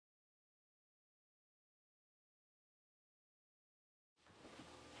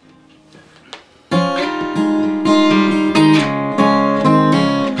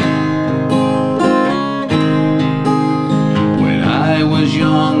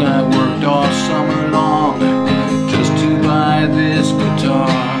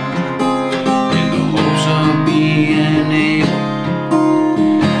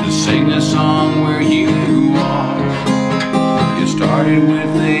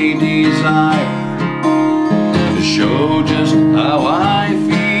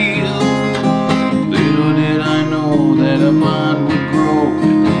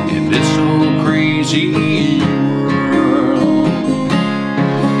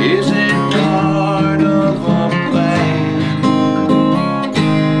Is it part of a plan?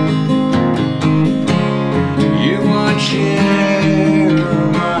 You would share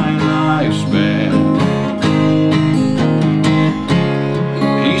my lifespan.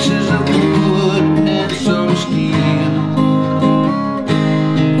 Pieces of wood and some steel.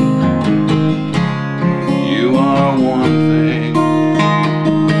 You are one thing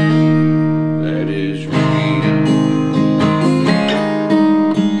that is real.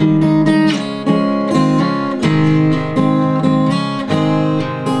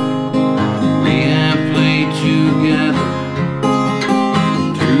 We have played together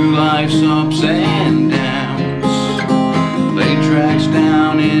through life's ups and downs. Played tracks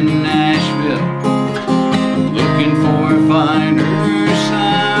down in Nashville, looking for a finer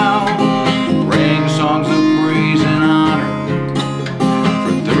sound. Rang songs of praise and honor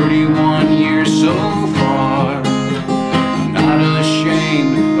for 31 years so far. I'm not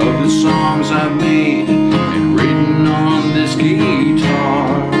ashamed of the songs I've made and written on this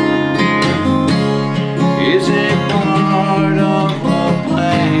guitar. Is it part of a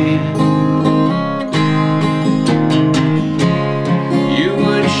plan? You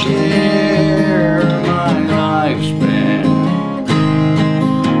would share my lifespan.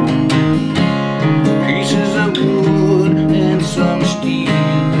 Pieces of wood and some steel.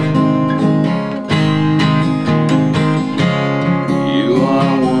 You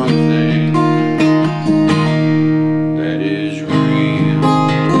are one thing